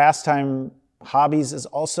my pastime hobbies is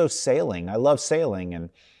also sailing. I love sailing. And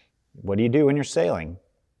what do you do when you're sailing?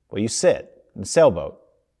 Well, you sit in a sailboat.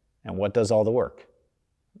 And what does all the work?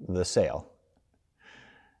 The sail.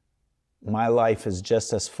 My life is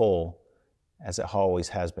just as full as it always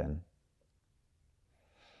has been.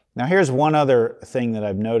 Now, here's one other thing that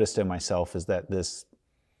I've noticed in myself, is that this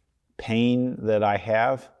pain that I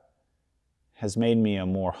have has made me a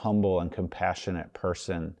more humble and compassionate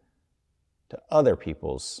person to other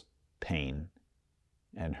people's pain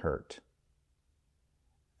and hurt.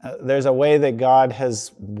 There's a way that God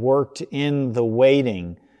has worked in the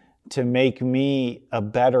waiting to make me a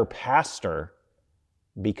better pastor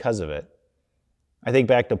because of it. I think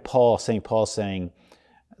back to Paul, St. Paul saying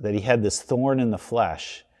that he had this thorn in the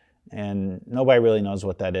flesh. And nobody really knows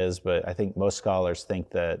what that is, but I think most scholars think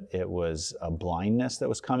that it was a blindness that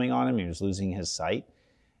was coming on him. He was losing his sight.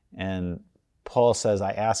 And Paul says,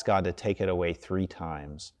 I asked God to take it away 3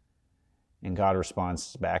 times. And God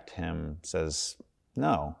responds back to him, says,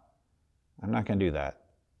 no, I'm not going to do that.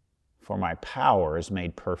 For my power is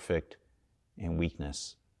made perfect in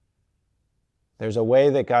weakness. There's a way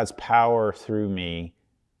that God's power through me,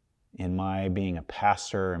 in my being a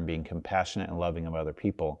pastor and being compassionate and loving of other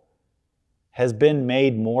people, has been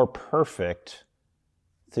made more perfect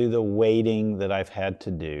through the waiting that I've had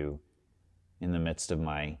to do in the midst of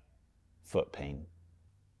my foot pain.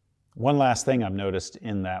 One last thing I've noticed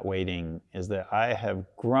in that waiting is that I have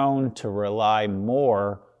grown to rely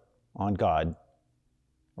more on God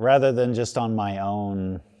rather than just on my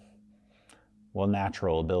own,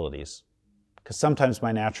 natural abilities. Because sometimes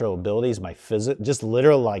my natural abilities, just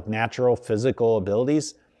literal like natural physical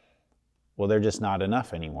abilities, they're just not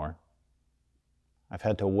enough anymore. I've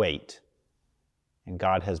had to wait, and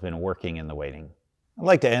God has been working in the waiting. I'd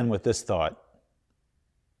like to end with this thought.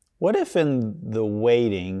 What if in the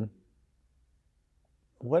waiting,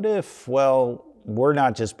 we're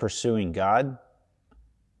not just pursuing God,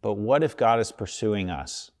 but what if God is pursuing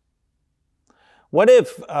us? What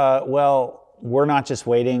if, we're not just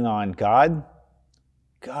waiting on God,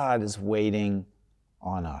 God is waiting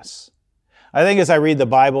on us. I think as I read the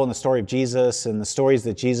Bible and the story of Jesus and the stories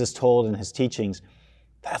that Jesus told in his teachings,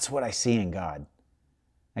 that's what I see in God.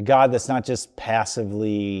 A God that's not just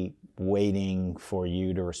passively waiting for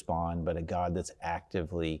you to respond, but a God that's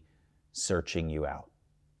actively searching you out,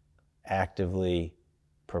 actively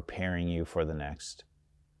preparing you for the next.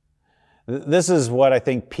 This is what I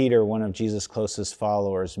think Peter, one of Jesus' closest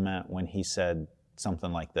followers, meant when he said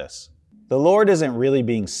something like this. The Lord isn't really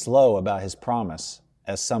being slow about his promise,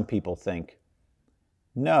 as some people think.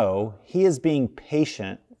 No, he is being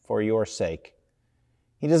patient for your sake.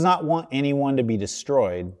 He does not want anyone to be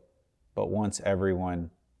destroyed, but wants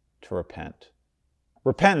everyone to repent.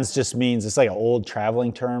 Repentance just means, it's like an old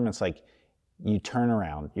traveling term. It's like you turn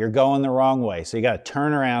around. You're going the wrong way, so you got to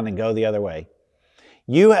turn around and go the other way.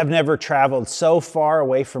 You have never traveled so far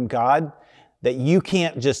away from God that you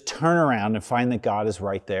can't just turn around and find that God is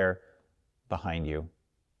right there behind you.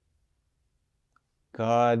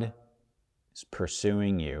 God is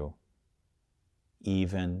pursuing you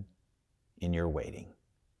even in your waiting.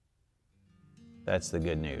 That's the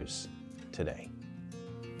good news today.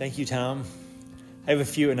 Thank you, Tom. I have a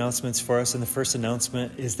few announcements for us, and the first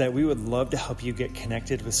announcement is that we would love to help you get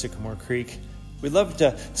connected with Sycamore Creek. We'd love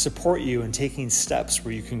to support you in taking steps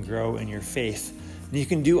where you can grow in your faith. And you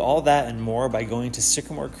can do all that and more by going to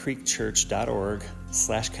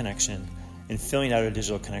sycamorecreekchurch.org/connection and filling out a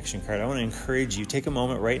digital connection card. I want to encourage you, take a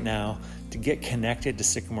moment right now to get connected to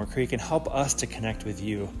Sycamore Creek and help us to connect with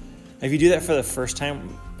you. If you do that for the first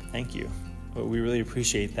time, thank you. We really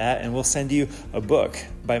appreciate that. And we'll send you a book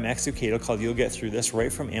by Max Lucado called You'll Get Through This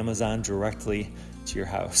right from Amazon directly to your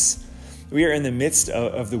house. We are in the midst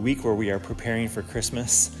of the week where we are preparing for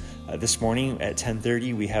Christmas. This morning at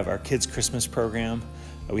 10:30, we have our kids' Christmas program.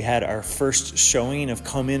 We had our first showing of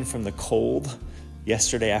Come In From the Cold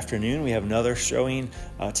yesterday afternoon. We have another showing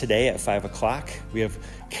today at 5 o'clock. We have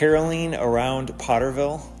caroling around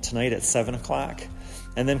Potterville tonight at 7 o'clock.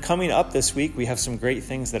 And then coming up this week, we have some great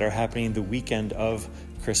things that are happening the weekend of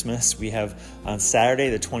Christmas. We have on Saturday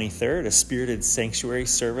the 23rd, a spirited sanctuary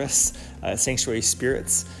service, Sanctuary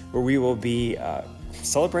Spirits, where we will be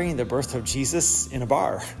celebrating the birth of Jesus in a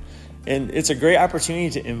bar. And it's a great opportunity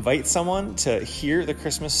to invite someone to hear the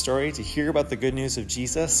Christmas story, to hear about the good news of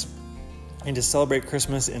Jesus, and to celebrate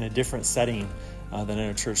Christmas in a different setting than in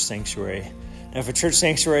a church sanctuary. Now, if a church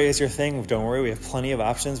sanctuary is your thing, don't worry, we have plenty of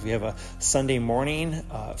options. We have a Sunday morning,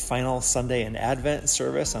 final Sunday in Advent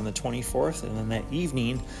service on the 24th, and then that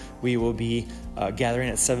evening we will be gathering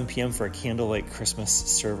at 7 p.m. for a candlelight Christmas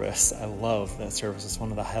service. I love that service. It's one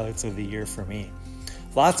of the highlights of the year for me.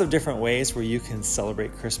 Lots of different ways where you can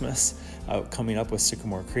celebrate Christmas coming up with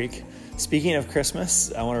Sycamore Creek. Speaking of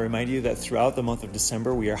Christmas, I want to remind you that throughout the month of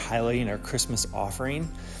December, we are highlighting our Christmas offering.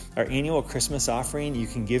 Our annual Christmas offering you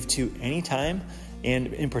can give to anytime. And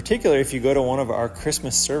in particular, if you go to one of our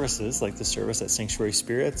Christmas services, like the service at Sanctuary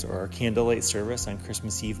Spirits or our candlelight service on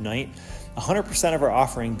Christmas Eve night, 100% of our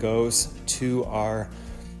offering goes to our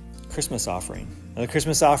Christmas offering. Now, the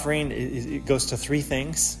Christmas offering, it goes to three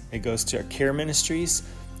things. It goes to our care ministries,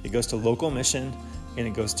 it goes to local mission, and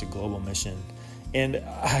it goes to global mission. And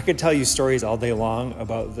I could tell you stories all day long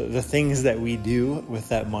about the things that we do with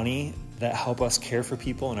that money that help us care for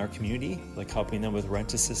people in our community, like helping them with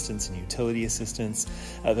rent assistance and utility assistance,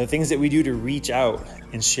 the things that we do to reach out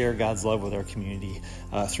and share God's love with our community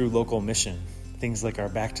through local mission. Things like our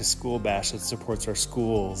back to school bash that supports our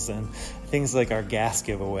schools, and things like our gas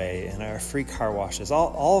giveaway and our free car washes.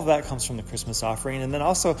 All of that comes from the Christmas offering. And then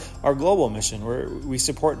also our global mission, where we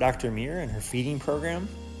support Dr. Meir and her feeding program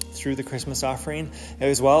through the Christmas offering,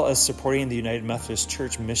 as well as supporting the United Methodist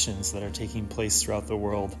Church missions that are taking place throughout the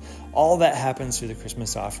world. All that happens through the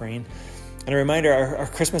Christmas offering. And a reminder, our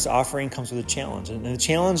Christmas offering comes with a challenge. And the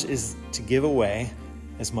challenge is to give away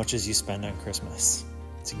as much as you spend on Christmas.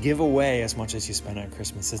 To give away as much as you spend on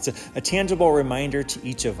Christmas. It's a tangible reminder to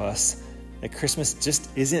each of us that Christmas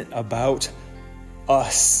just isn't about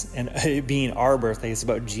us and it being our birthday. It's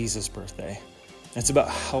about Jesus' birthday. It's about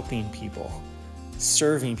helping people,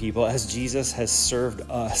 serving people as Jesus has served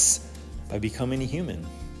us by becoming a human.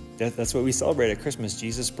 That's what we celebrate at Christmas,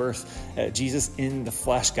 Jesus' birth, Jesus in the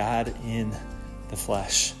flesh, God in the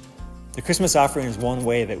flesh. The Christmas offering is one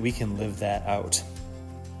way that we can live that out.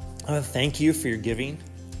 I want to thank you for your giving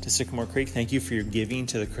to Sycamore Creek. Thank you for your giving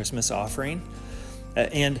to the Christmas offering.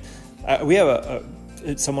 We have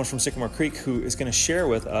someone from Sycamore Creek who is going to share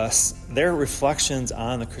with us their reflections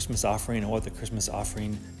on the Christmas offering and what the Christmas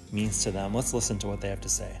offering means to them. Let's listen to what they have to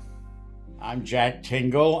say. I'm Jack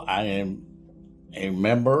Tingle. I am a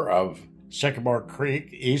member of Sycamore Creek,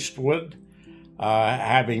 Eastwood,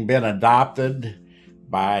 having been adopted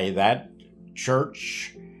by that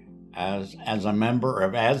church as a member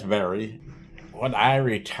of Asbury. When I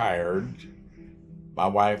retired, my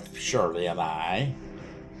wife Shirley and I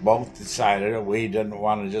both decided that we didn't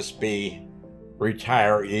want to just be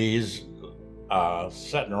retirees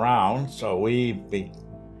sitting around, so we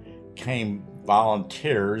became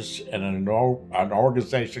volunteers in an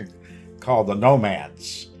organization called the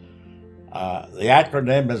Nomads. The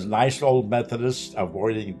acronym is Nice Old Methodists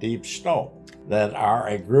Avoiding Deep Snow, that are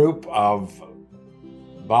a group of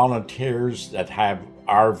volunteers that have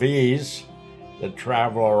RVs that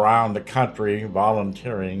travel around the country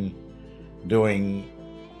volunteering, doing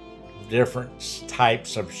different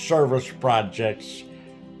types of service projects.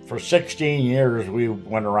 For 16 years, we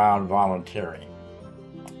went around volunteering,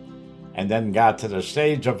 and then got to the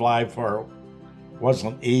stage of life where it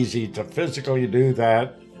wasn't easy to physically do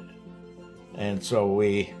that, and so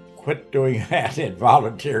we quit doing that and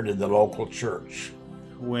volunteered in the local church.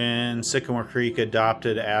 When Sycamore Creek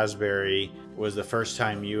adopted Asbury, was the first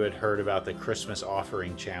time you had heard about the Christmas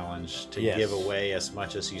offering challenge to Yes. give away as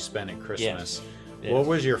much as you spent at Christmas. Yes. What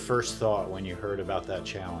was your first thought when you heard about that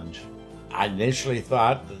challenge? I initially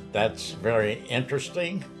thought that's very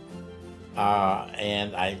interesting,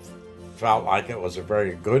 and I felt like it was a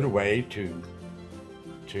very good way to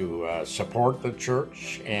support the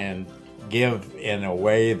church and give in a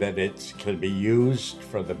way that it could be used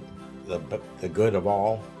for the good of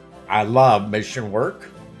all. I love mission work,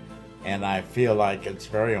 and I feel like it's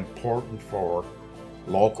very important for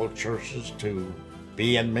local churches to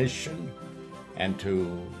be in mission and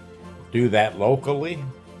to do that locally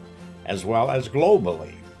as well as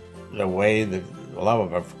globally. The way the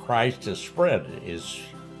love of Christ is spread is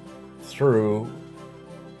through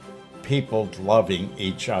people loving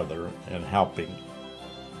each other and helping.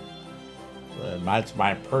 And that's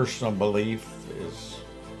my personal belief, is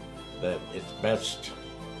that it's best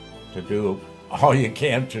to do all you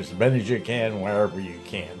can, to as many as you can, wherever you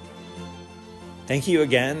can. Thank you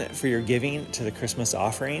again for your giving to the Christmas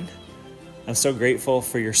offering. I'm so grateful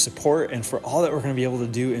for your support and for all that we're going to be able to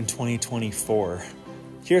do in 2024.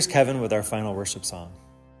 Here's Kevin with our final worship song.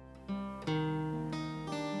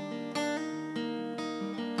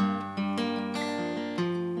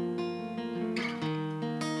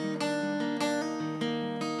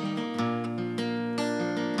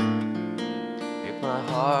 If my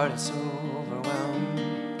heart is overwhelmed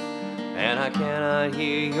and I cannot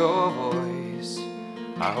hear your voice,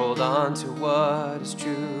 I hold on to what is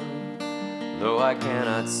true, though I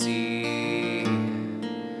cannot see.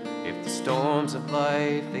 If the storms of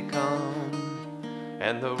life they come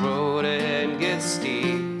and the road ahead gets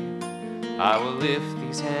steep, I will lift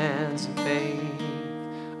these hands in faith,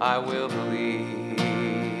 I will believe.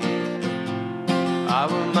 I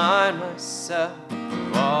remind myself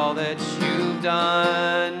of all that you've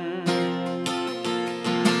done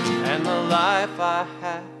and the life I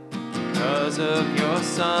had because of your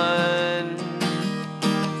Son.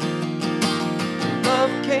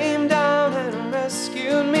 Love came down and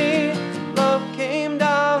rescued me. Love came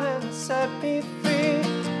down and set me free.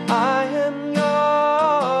 I am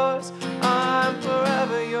yours. I'm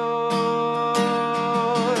forever yours.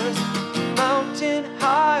 Mountain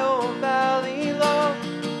high or valley low,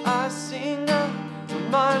 I sing out,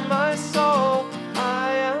 remind my soul,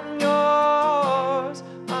 I am yours.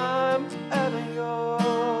 I'm forever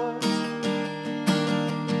yours.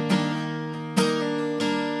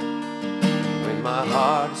 When my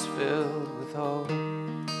heart is filled with hope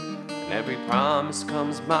and every promise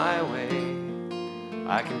comes my way,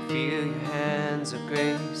 I can feel your hands of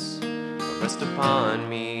grace rest upon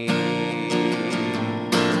me.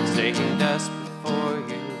 Staying desperate for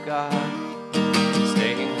you, God,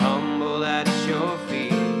 staying humble at your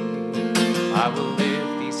feet, I will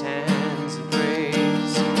lift these hands in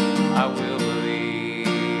praise, I will believe.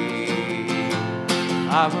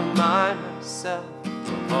 I remind myself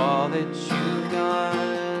of all that you've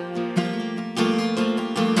done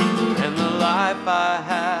and the life I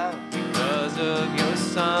have because of your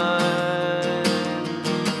Son.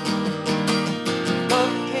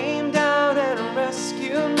 Love came down and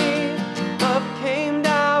rescued me. Love came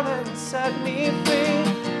down and set me free.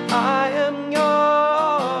 I am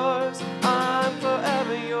yours. I'm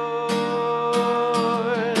forever yours.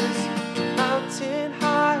 Mountain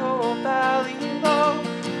high or valley low,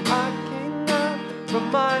 I cannot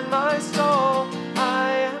remind my soul,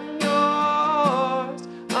 I am yours.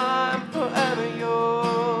 I'm forever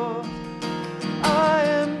yours. I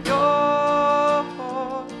am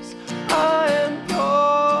yours, I am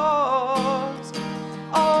yours.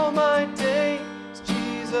 All my days,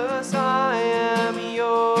 Jesus, I am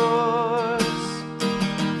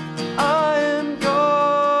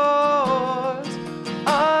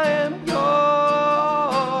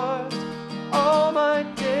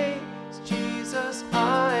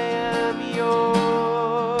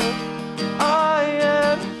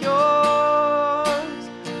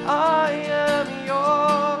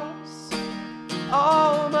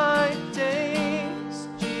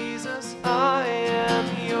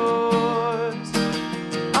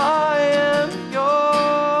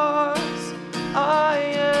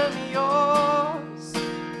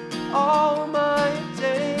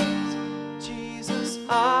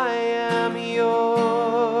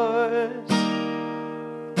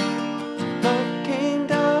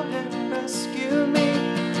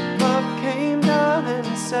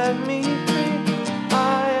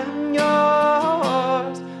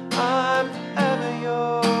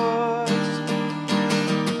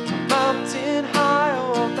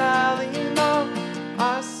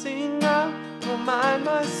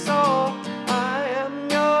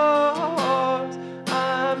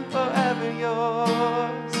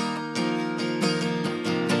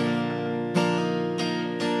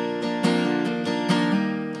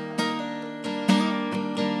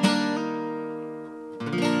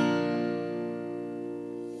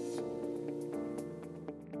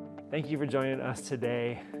Thank you for joining us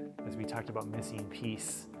today as we talked about missing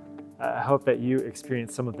peace. I hope that you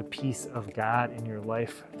experience some of the peace of God in your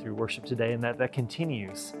life through worship today, and that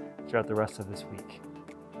continues throughout the rest of this week.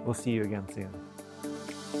 We'll see you again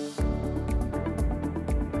soon.